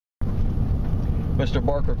Mr.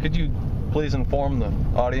 Barker, could you please inform the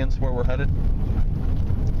audience where we're headed?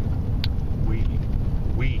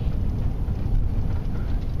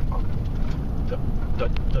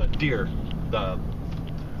 The deer, the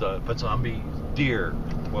zombie deer.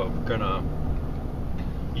 Well, we're gonna.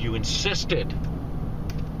 You insisted.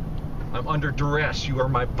 I'm under duress. You are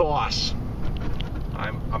my boss.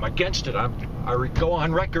 I'm against it. I go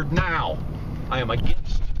on record now. I am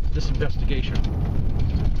against this investigation.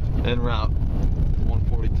 En route,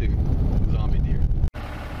 142, zombie deer.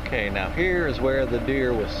 Okay, now here is where the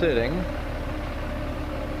deer was sitting.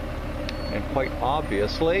 And quite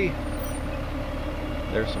obviously,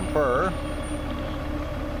 there's some fur,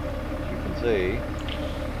 as you can see.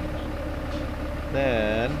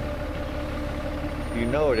 Then, you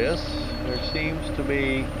notice there seems to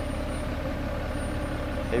be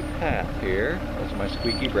a path here. Those are my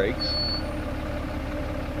squeaky brakes.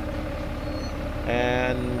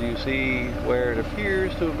 And you see where it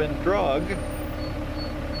appears to have been drug.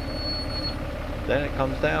 Then it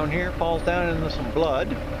comes down here, falls down into some blood.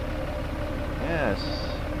 Yes.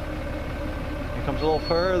 It comes a little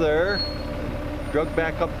further, drug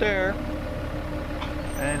back up there,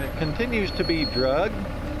 and it continues to be drugged.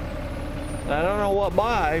 I don't know what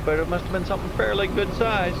by, but it must have been something fairly good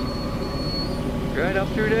size. Right up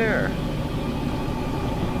through there.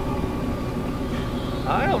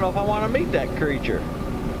 I don't know if I want to meet that creature.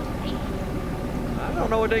 I don't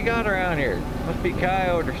know what they got around here. Must be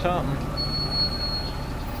coyote or something.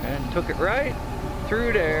 And took it right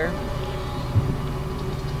through there.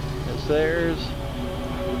 There's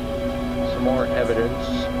some more evidence.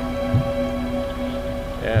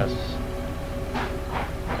 Yes.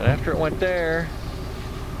 And after it went there,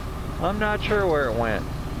 I'm not sure where it went.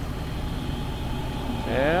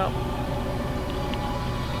 Yeah.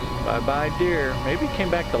 Bye-bye deer. Maybe it came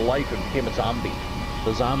back to life and became a zombie.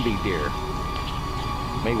 The zombie deer.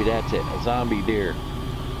 Maybe that's it. A zombie deer.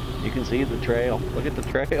 You can see the trail. Look at the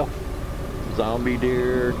trail. Zombie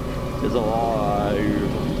deer is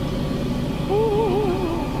alive.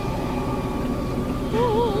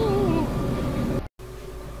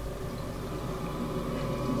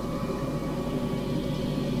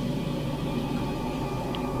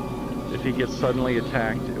 If he gets suddenly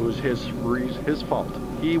attacked, it was his fault.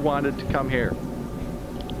 He wanted to come here.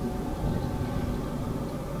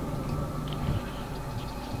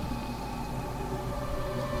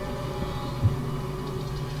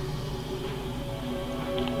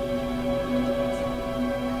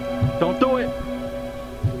 Don't do it!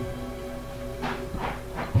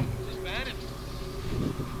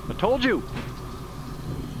 I told you!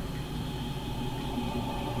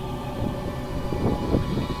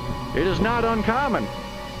 It is not uncommon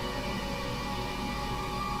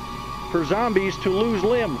for zombies to lose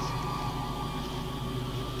limbs.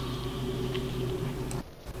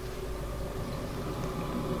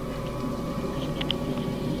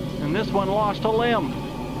 And this one lost a limb.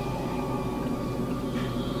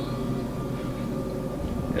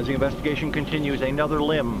 As the investigation continues, another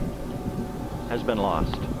limb has been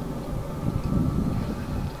lost.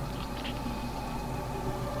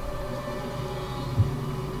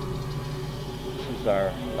 This is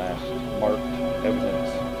our last marked evidence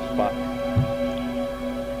spot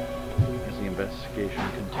as the investigation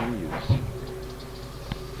continues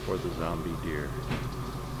for the zombie deer.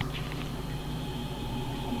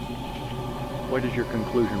 What is your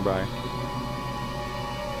conclusion, Brian?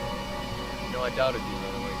 No, I doubted you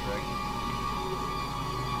right away, Greg.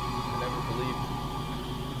 I never believed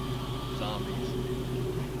zombies.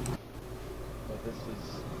 But this is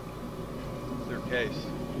their case.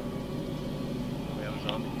 We have a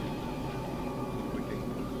zombie.